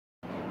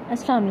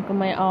Assalamu alaikum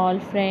my all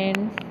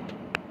friends,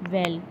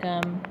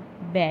 welcome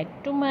back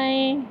to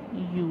my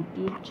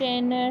YouTube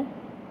channel.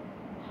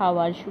 How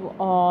are you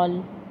all?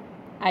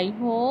 I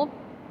hope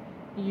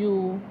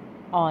you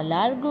all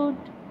are good.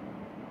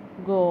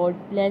 God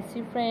bless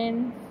you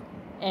friends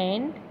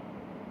and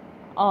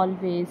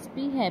always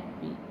be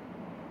happy.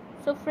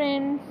 So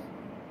friends,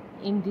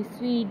 in this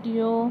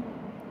video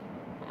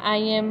I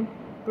am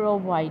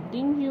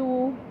providing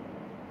you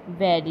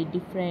very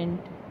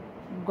different,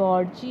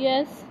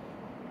 gorgeous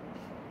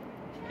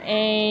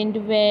and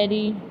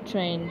very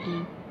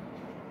trendy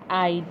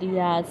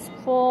ideas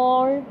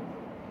for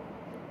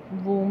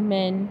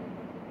women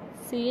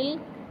silk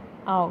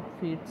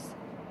outfits.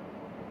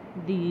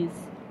 These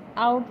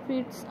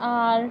outfits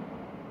are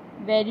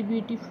very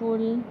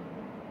beautiful,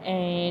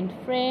 and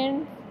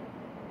friends,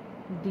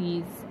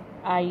 these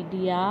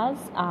ideas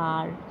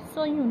are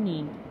so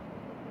unique.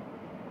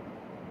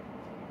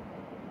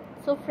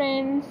 So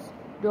friends,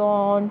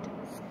 don't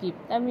skip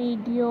the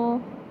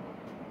video,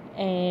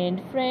 and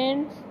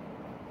friends,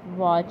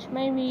 watch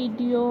my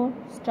video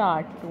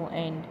start to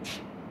end.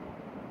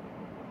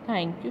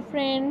 Thank you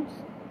friends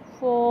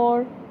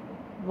for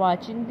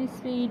watching this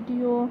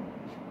video.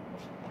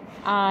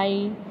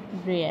 I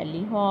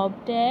really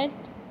hope that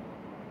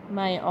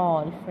my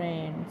all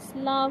friends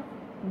love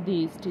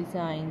these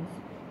designs.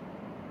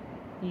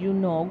 You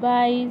know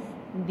guys,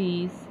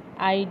 these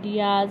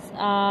ideas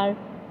are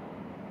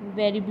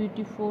very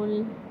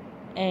beautiful,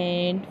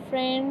 and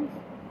friends,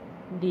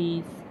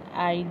 these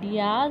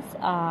ideas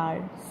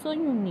are so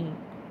unique.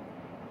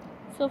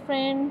 So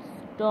friends,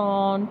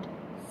 don't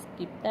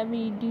skip the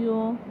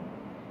video,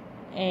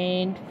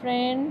 and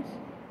friends,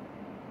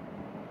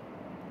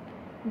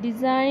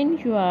 design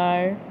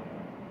your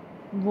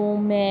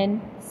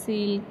women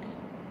silk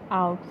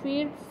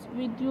outfits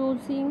with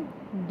using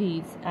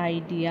these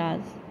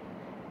ideas.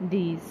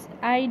 These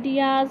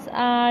ideas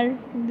are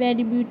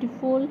very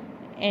beautiful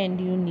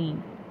and unique.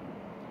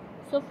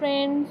 So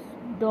friends,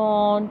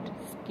 don't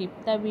skip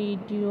the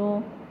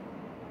video.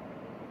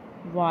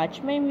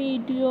 Watch my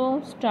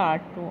video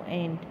start to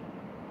end.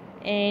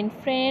 And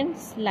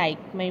friends,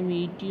 like my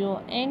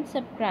video and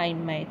subscribe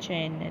my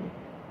channel.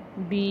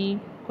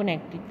 Be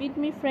connected with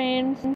me friends.